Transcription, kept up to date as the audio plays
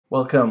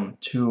Welcome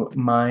to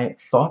my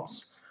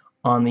thoughts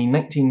on the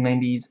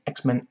 1990s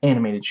X-Men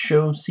animated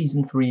show,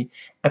 Season 3,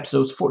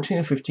 Episodes 14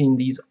 and 15.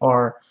 These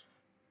are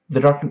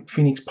The Dark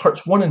Phoenix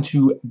Parts 1 and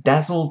 2,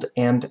 Dazzled,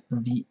 and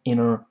The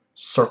Inner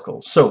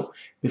Circle. So,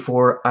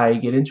 before I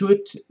get into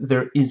it,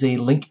 there is a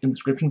link in the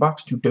description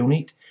box to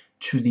donate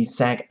to the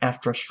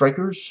SAG-AFTRA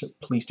strikers.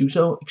 Please do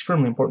so.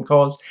 Extremely important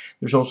cause.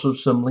 There's also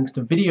some links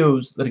to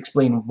videos that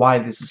explain why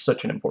this is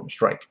such an important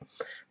strike.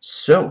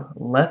 So,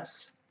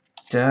 let's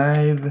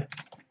dive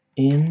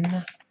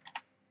in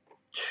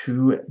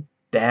to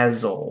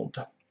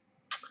Dazzled.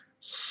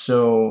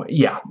 So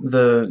yeah,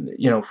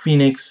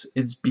 Phoenix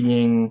is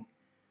being,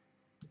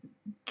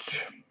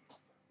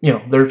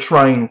 they're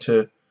trying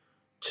to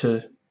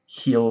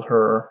heal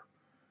her,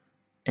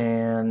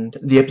 and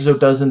the episode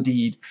does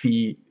indeed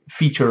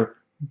feature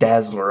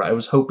Dazzler. I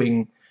was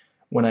hoping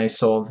when I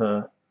saw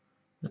the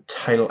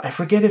title, I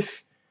forget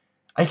if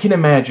I can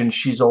imagine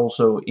she's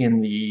also in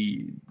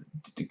the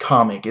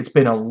comic. It's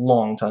been a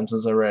long time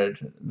since I read,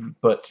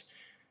 but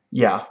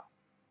yeah,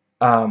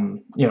 I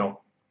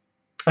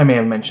may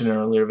have mentioned in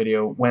an earlier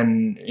video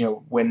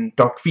when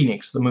Dark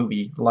Phoenix, the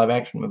movie, the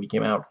live-action movie,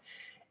 came out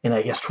in,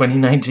 I guess,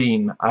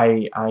 2019.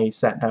 I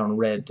sat down and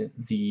read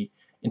the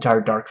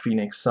entire Dark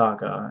Phoenix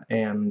saga,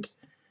 and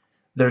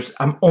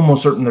I'm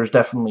almost certain there's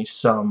definitely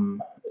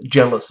some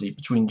jealousy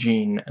between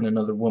Jean and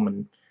another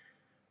woman,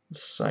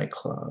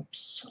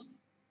 Cyclops.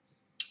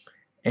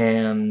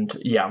 And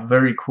yeah,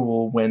 very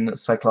cool when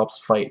Cyclops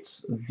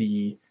fights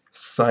the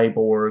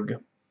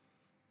cyborg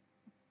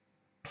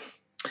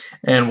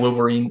and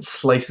Wolverine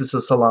slices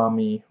a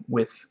salami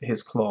with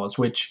his claws,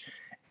 which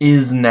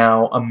is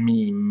now a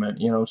meme.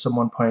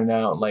 Someone pointed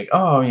out, like,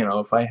 oh,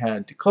 if I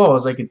had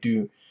claws, I could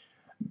do,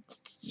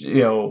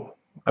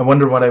 I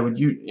wonder what I would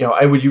use,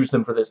 I would use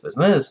them for this, this,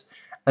 and this,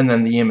 and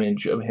then the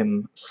image of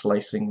him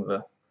slicing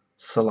the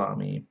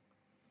salami.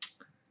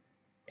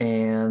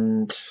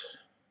 And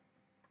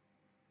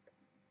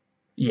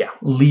yeah,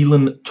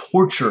 Leland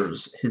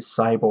tortures his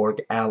cyborg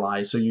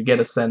ally, so you get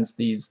a sense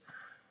these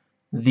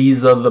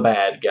are the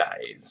bad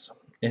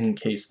guys, in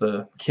case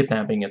the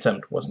kidnapping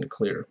attempt wasn't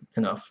clear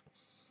enough.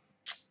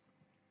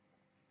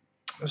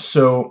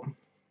 So,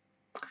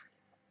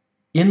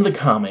 in the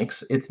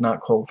comics, it's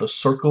not called the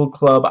Circle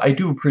Club. I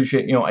do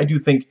appreciate, I do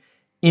think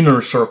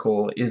Inner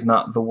Circle is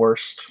not the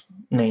worst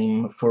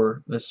name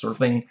for this sort of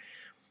thing.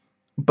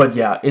 But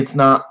yeah, it's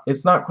not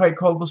quite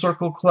called the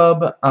Circle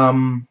Club.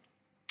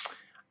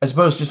 I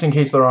suppose just in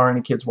case there are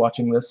any kids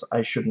watching this,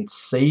 I shouldn't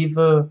say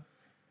the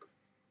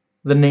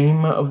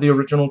name of the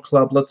original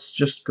club. Let's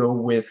just go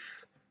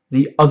with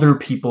the Other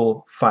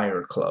People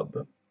Fire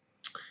Club.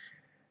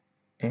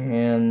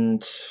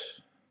 And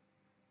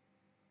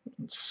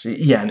let's see,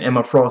 yeah, and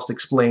Emma Frost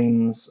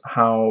explains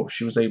how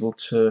she was able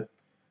to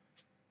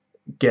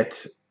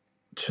get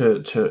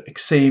to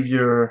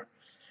Xavier,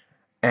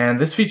 and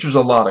this features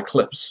a lot of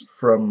clips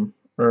from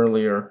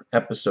earlier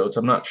episodes.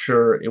 I'm not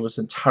sure it was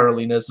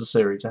entirely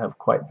necessary to have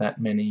quite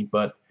that many,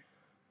 but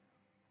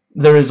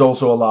there is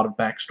also a lot of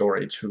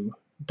backstory to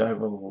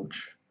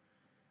divulge.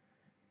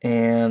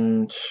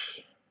 And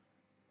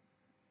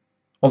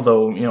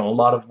although, a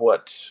lot of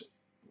what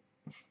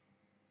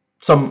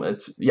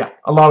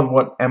a lot of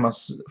what Emma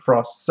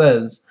Frost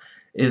says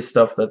is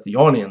stuff that the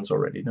audience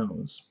already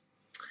knows.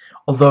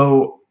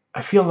 Although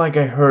I feel like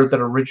I heard that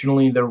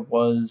originally there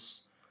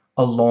was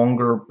a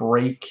longer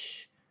break.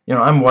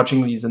 I'm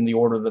watching these in the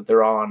order that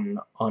they're on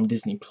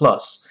Disney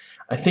Plus.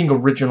 I think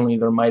originally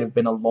there might have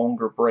been a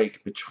longer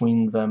break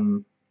between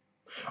them,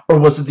 or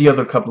was it the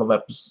other couple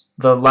of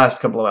the last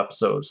couple of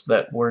episodes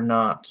that were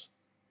not?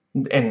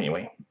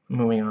 Anyway,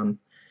 moving on.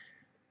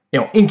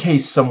 In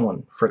case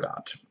someone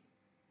forgot.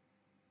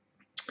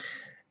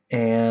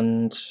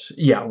 And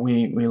yeah,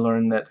 we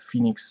learn that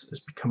Phoenix is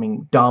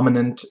becoming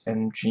dominant,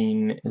 and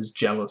Jean is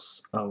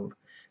jealous of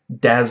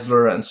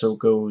Dazzler, and so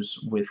goes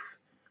with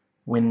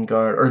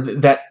Wingard, or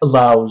that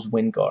allows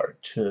Wingard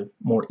to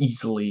more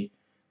easily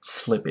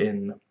slip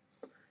in.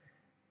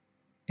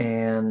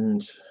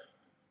 And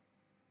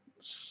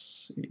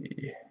let's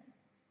see.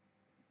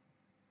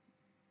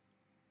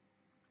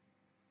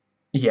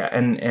 Yeah,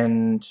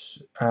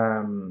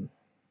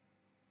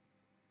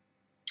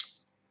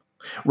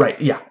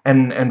 right, yeah,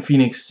 and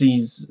Phoenix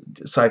sees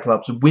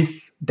Cyclops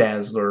with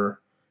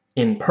Dazzler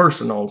in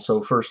person. So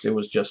first it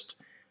was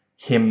just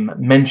him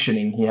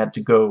mentioning he had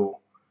to go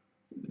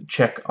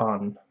check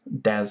on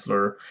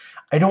Dazzler.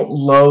 I don't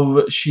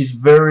love, she's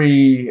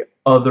very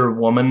other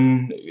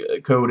woman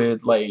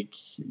coded, like,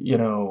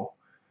 oh,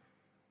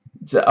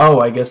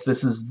 I guess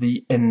this is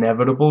the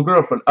inevitable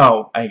girlfriend.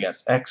 Oh, I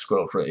guess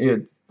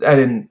ex-girlfriend. I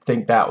didn't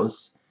think that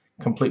was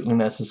completely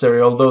necessary,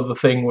 although the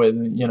thing with,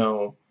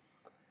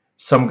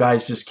 some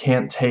guys just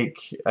can't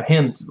take a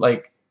hint,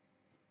 like,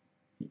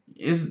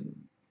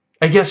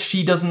 I guess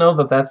she doesn't know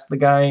that that's the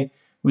guy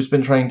who's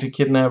been trying to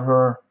kidnap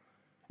her.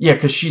 Yeah,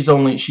 because she's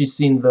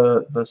seen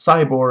the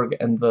cyborg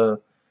and the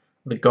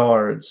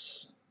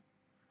guards,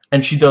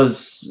 and she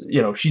does,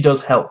 she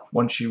does help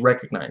when she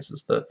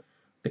recognizes the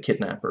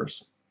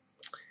kidnappers.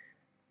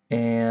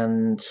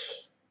 And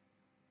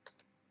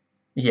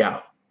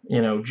yeah,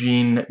 you know,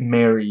 Jean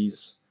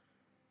marries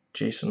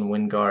Jason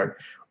Wingard.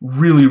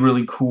 Really,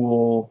 really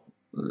cool.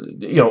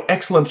 You know,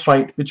 excellent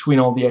fight between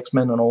all the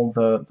X-Men and all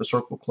the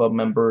Circle Club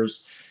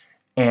members.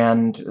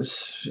 And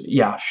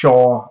yeah,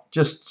 Shaw,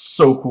 just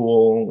so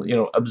cool. You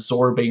know,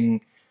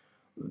 absorbing,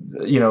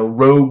 you know,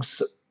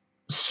 Rogue's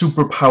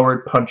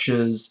super-powered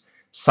punches,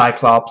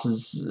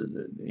 Cyclops'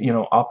 you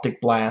know,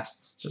 optic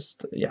blasts.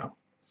 Just, yeah.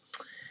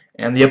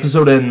 And the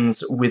episode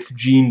ends with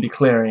Jean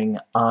declaring,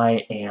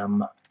 "I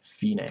am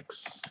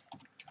Phoenix."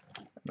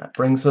 And that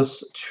brings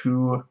us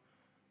to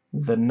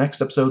the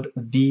next episode,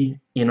 The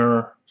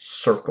Inner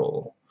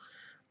Circle.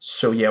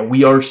 So yeah,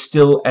 we are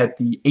still at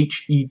the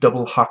HE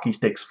double hockey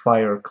sticks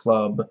fire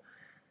club,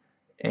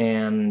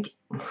 and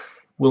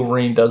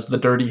Wolverine does the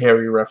Dirty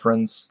Harry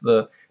reference,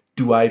 the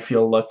 "do I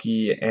feel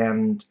lucky,"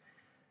 and,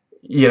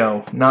 you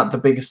know, not the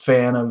biggest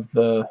fan of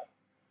the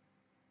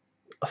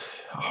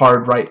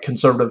hard right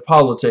conservative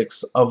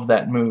politics of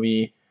that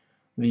movie,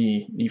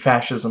 the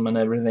fascism and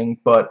everything,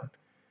 but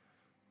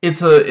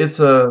it's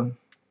a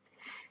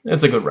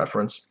good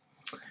reference.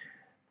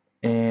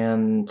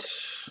 And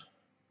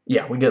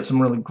yeah, we get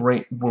some really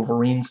great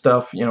Wolverine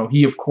stuff. You know,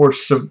 he, of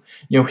course, you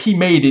know, he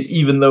made it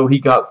even though he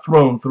got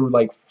thrown through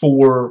like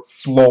 4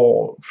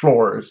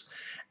 floors,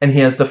 and he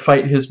has to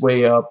fight his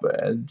way up.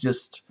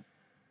 Just,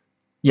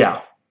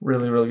 yeah,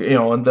 really, really, you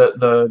know, and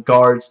the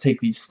guards take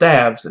these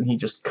stabs, and he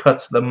just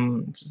cuts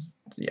them. Just,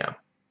 yeah.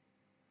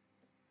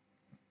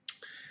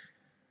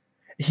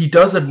 He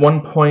does at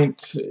one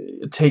point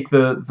take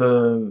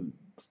the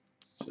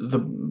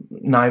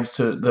knives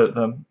to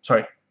the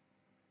sorry,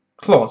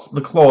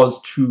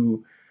 claws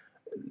to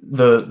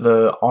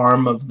the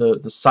arm of the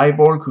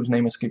cyborg, whose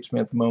name escapes me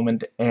at the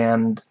moment,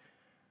 and,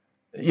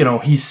 you know,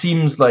 he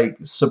seems like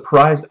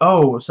surprised.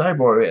 "Oh,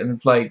 cyborg," and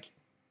it's like,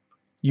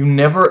 you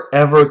never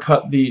ever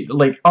cut the,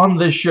 like, on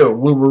this show,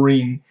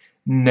 Wolverine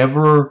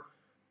never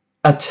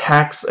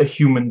attacks a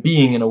human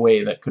being in a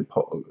way that could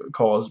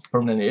cause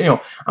permanent, you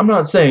know, I'm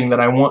not saying that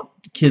I want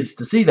kids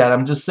to see that,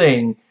 I'm just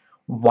saying,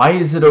 why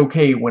is it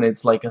okay when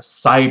it's like a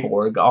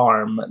cyborg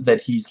arm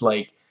that he's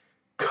like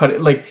cut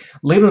it? Like,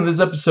 later in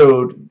this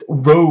episode,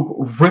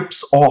 Rogue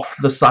rips off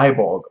the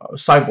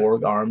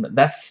cyborg arm.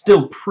 That's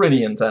still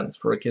pretty intense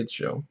for a kids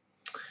show.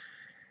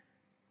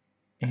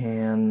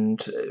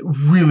 And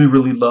really,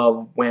 really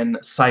love when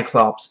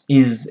Cyclops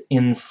is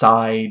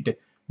inside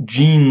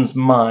Jean's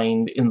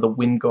mind in the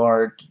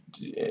Wingard,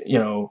 you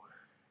know,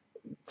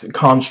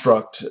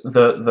 construct.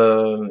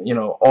 You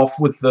know, off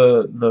with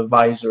the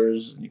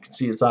visors, you can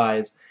see his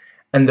eyes,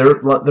 and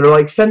they're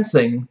like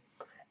fencing.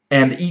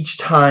 And each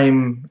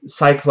time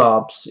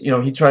Cyclops, you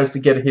know, he tries to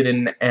get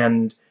hidden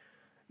and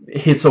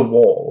hits a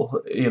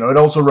wall. You know, it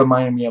also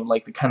reminded me of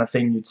like the kind of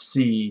thing you'd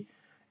see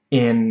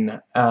in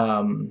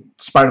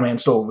Spider-Man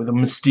store with a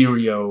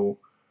Mysterio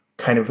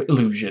kind of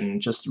illusion.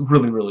 Just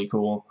really, really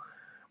cool.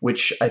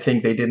 Which I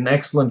think they did an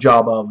excellent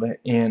job of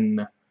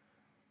in...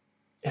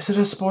 Is it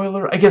a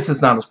spoiler? I guess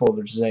it's not a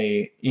spoiler to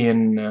say,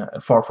 in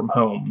Far From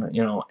Home,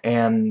 you know,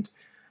 and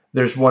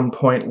there's one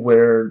point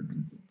where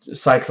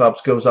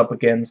Cyclops goes up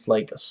against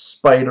like a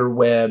spider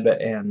web,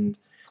 and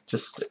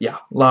just, yeah,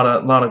 a lot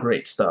of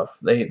great stuff.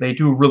 They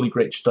do a really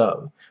great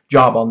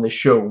job on this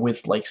show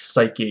with like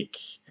psychic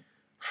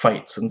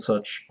fights and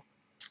such.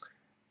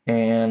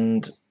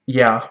 And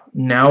yeah,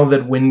 now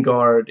that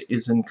Wingard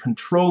is in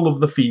control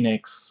of the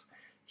Phoenix,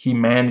 he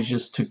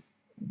manages to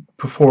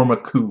perform a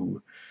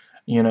coup.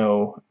 You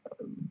know,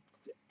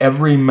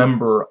 every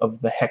member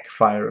of the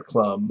Heckfire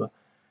Club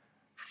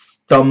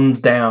thumbs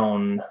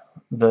down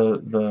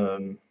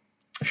the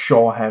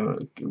Shaw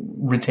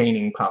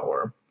retaining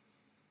power.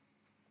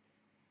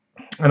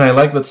 And I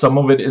like that some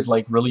of it is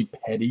like really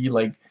petty.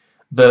 Like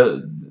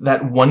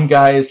that one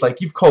guy is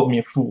like, "You've called me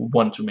a fool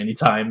one too many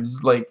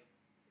times." Like,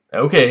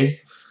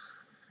 okay.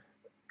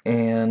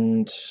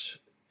 And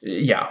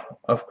yeah,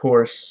 of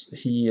course,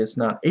 he is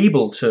not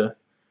able to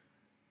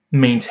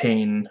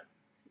maintain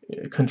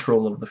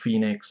control of the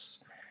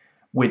Phoenix,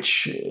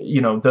 which,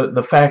 you know,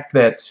 the fact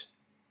that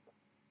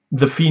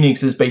the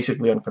Phoenix is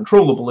basically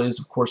uncontrollable is,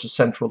 of course, a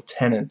central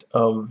tenet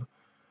of,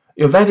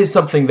 you know, that is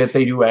something that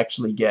they do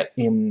actually get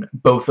in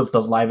both of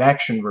the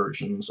live-action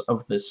versions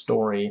of this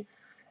story.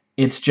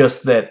 It's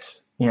just that,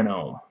 you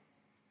know,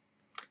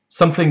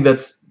 something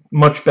that's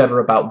much better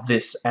about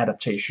this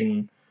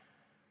adaptation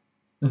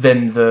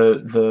than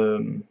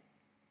the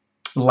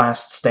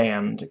Last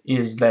Stand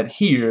is that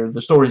here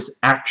the story is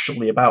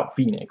actually about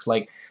Phoenix.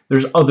 Like,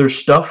 there's other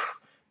stuff,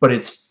 but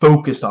it's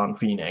focused on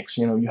Phoenix.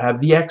 You know, you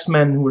have the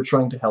X-Men who are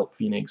trying to help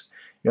Phoenix.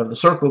 You have the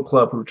Circle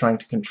Club who are trying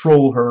to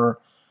control her.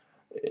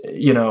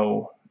 You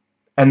know,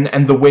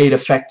 and the way it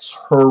affects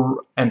her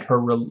and her,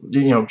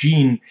 you know,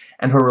 Jean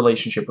and her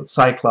relationship with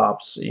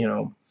Cyclops. You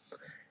know,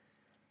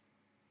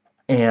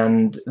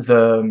 and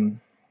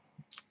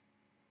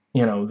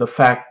you know, the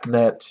fact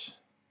that,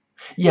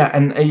 yeah,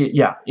 and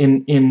yeah,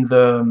 in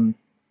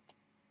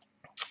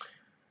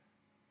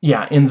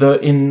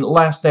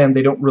Last Stand,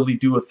 they don't really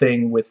do a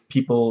thing with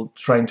people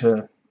trying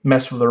to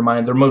mess with her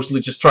mind. They're mostly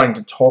just trying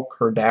to talk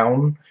her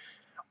down.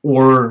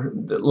 or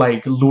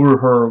like lure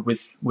her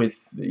with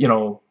you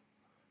know,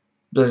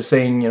 they're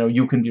saying, you know,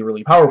 you can be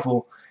really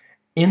powerful.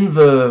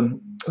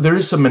 There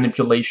is some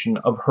manipulation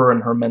of her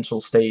and her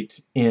mental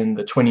state in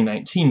the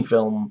 2019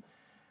 film,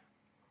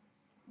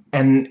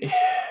 and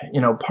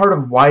you know, part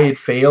of why it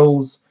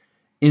fails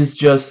is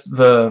just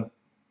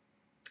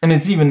and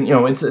it's even, you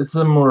know, it's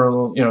similar,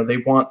 you know, they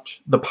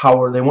want the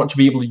power, they want to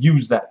be able to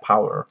use that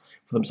power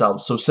for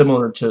themselves, so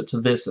similar to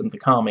this in the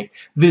comic.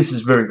 This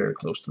is very, very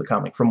close to the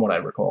comic from what I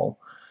recall.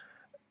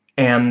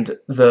 And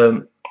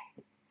the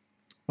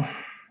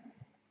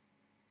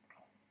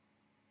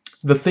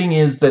thing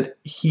is that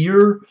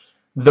here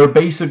they're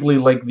basically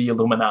like the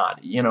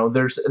Illuminati. You know,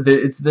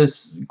 it's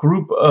this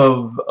group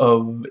of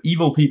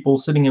evil people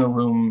sitting in a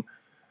room.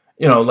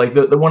 You know, like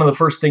one of the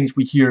first things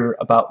we hear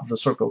about the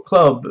Circle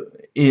Club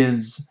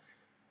is,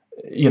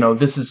 you know,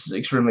 this is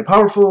extremely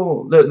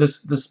powerful.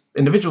 This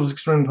individual is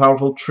extremely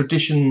powerful.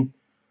 Tradition,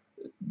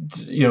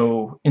 you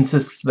know,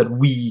 insists that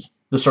we,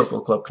 the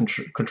Circle Club,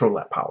 control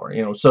that power.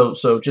 You know,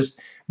 so just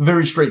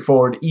very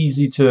straightforward,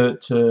 easy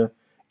to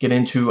get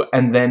into.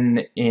 And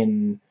then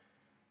in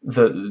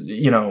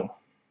you know,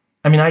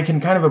 I mean, I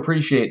can kind of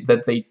appreciate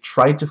that they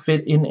tried to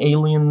fit in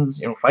aliens,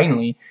 you know,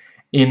 finally,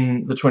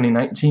 in the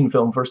 2019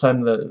 film. First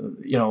time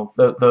you know,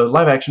 the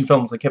live-action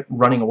films, they kept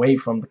running away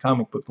from the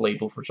comic book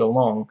label for so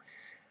long.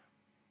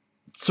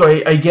 So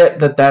I get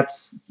that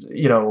that's,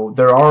 you know,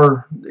 there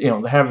are, you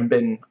know, they haven't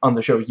been on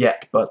the show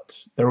yet, but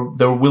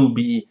there will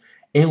be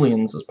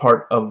aliens as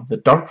part of the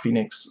Dark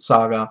Phoenix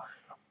saga,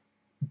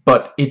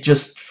 but it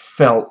just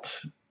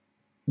felt,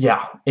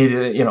 yeah,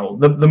 you know,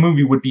 the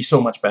movie would be so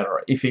much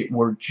better if it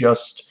were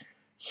just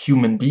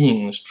human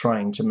beings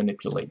trying to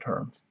manipulate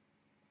her.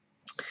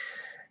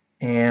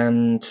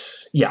 And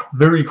yeah,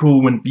 very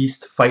cool when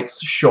Beast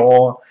fights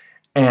Shaw,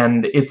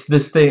 and it's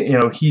this thing, you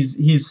know,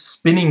 he's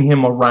spinning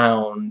him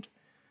around,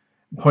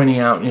 pointing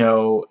out, you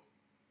know,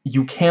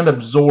 you can't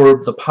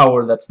absorb the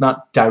power that's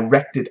not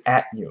directed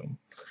at you.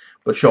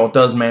 But Shaw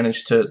does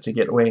manage to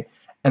get away.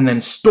 And then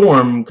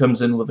Storm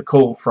comes in with a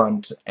cold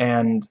front,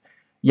 and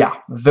yeah,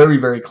 very,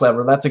 very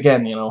clever. That's,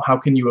 again, you know, how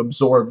can you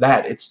absorb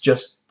that? It's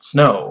just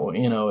snow,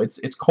 you know,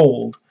 it's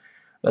cold.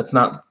 That's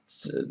not,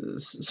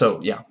 so,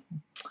 yeah.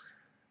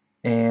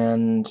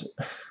 And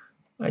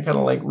I kind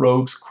of like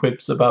Rogue's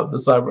quips about the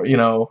cyber, you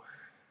know,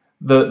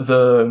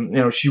 you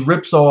know, she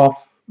rips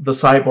off the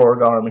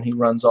cyborg arm and he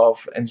runs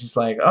off, and she's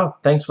like, oh,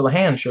 thanks for the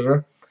hand,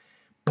 sugar.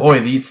 Boy,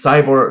 these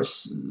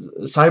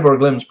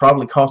cyborg limbs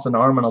probably cost an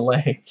arm and a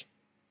leg.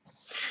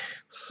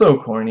 So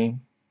corny.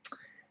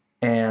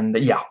 And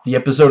yeah, the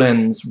episode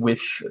ends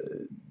with,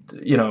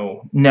 you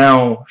know,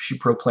 now she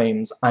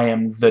proclaims, I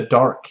am the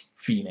Dark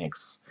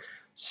Phoenix.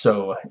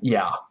 So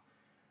yeah,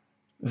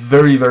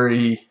 very,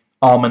 very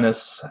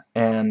ominous.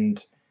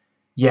 And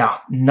yeah,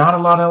 not a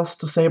lot else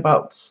to say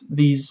about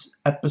these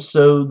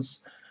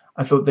episodes.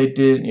 I thought they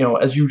did, you know,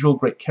 as usual,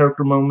 great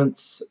character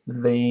moments.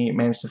 They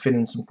managed to fit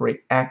in some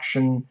great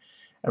action.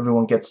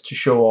 Everyone gets to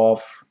show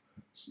off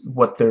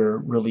what they're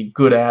really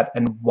good at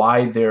and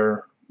why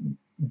they're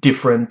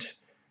different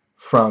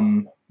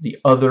from the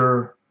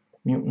other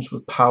mutants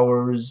with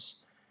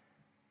powers.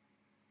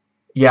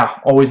 Yeah,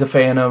 always a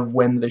fan of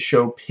when the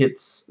show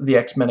pits the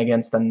X-Men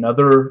against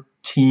another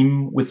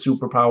team with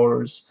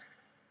superpowers.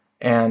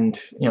 And,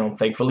 you know,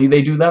 thankfully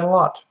they do that a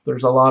lot.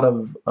 There's a lot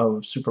of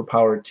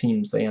superpowered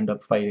teams they end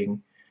up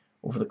fighting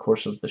over the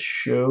course of the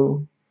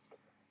show.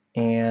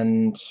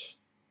 And,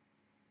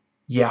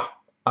 yeah,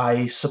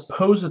 I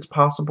suppose it's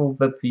possible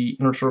that the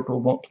Inner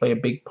Circle won't play a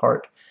big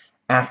part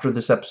after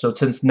this episode,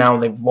 since now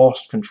they've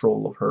lost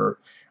control of her.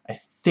 I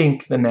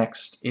think the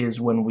next is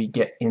when we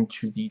get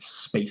into the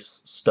space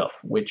stuff,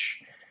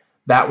 which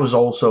that was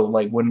also,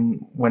 like,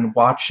 when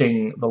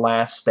watching The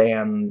Last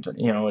Stand,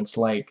 you know, it's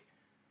like,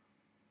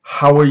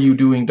 how are you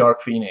doing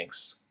Dark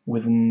Phoenix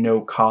with no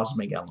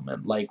cosmic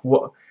element? Like,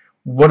 what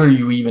are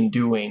you even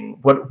doing?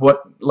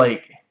 What,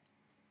 like,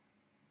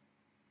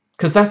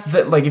 because that's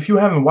the, like, if you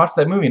haven't watched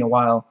that movie in a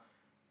while,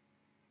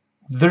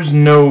 there's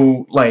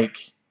no,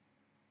 like,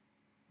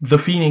 the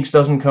Phoenix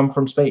doesn't come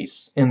from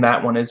space in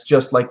that one. It's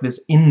just like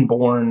this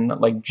inborn,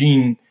 like,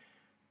 Jean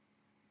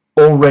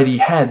already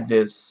had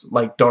this,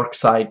 like, dark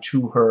side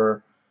to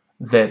her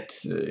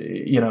that,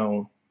 you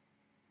know,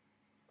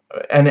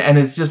 and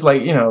it's just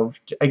like, you know,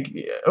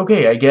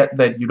 okay, I get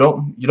that you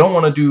don't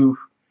want to do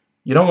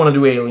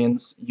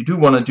aliens. You do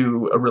want to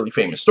do a really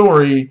famous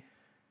story.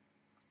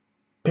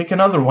 Pick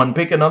another one.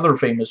 Pick another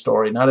famous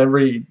story. Not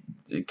every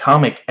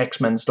comic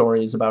X-Men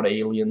story is about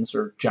aliens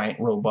or giant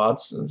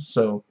robots.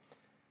 So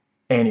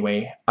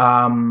anyway,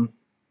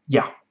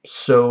 yeah.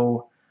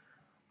 So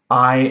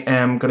I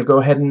am gonna go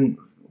ahead and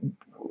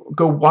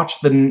go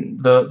watch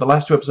the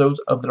last two episodes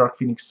of the Dark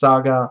Phoenix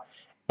saga,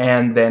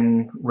 and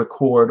then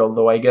record,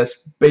 although I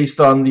guess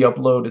based on the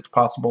upload it's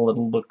possible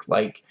it'll look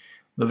like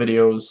the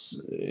videos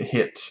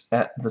hit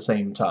at the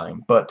same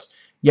time. But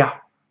yeah,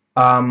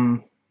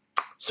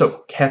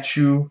 so catch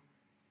you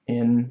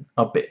in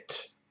a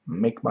bit.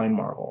 Make mine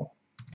marvel.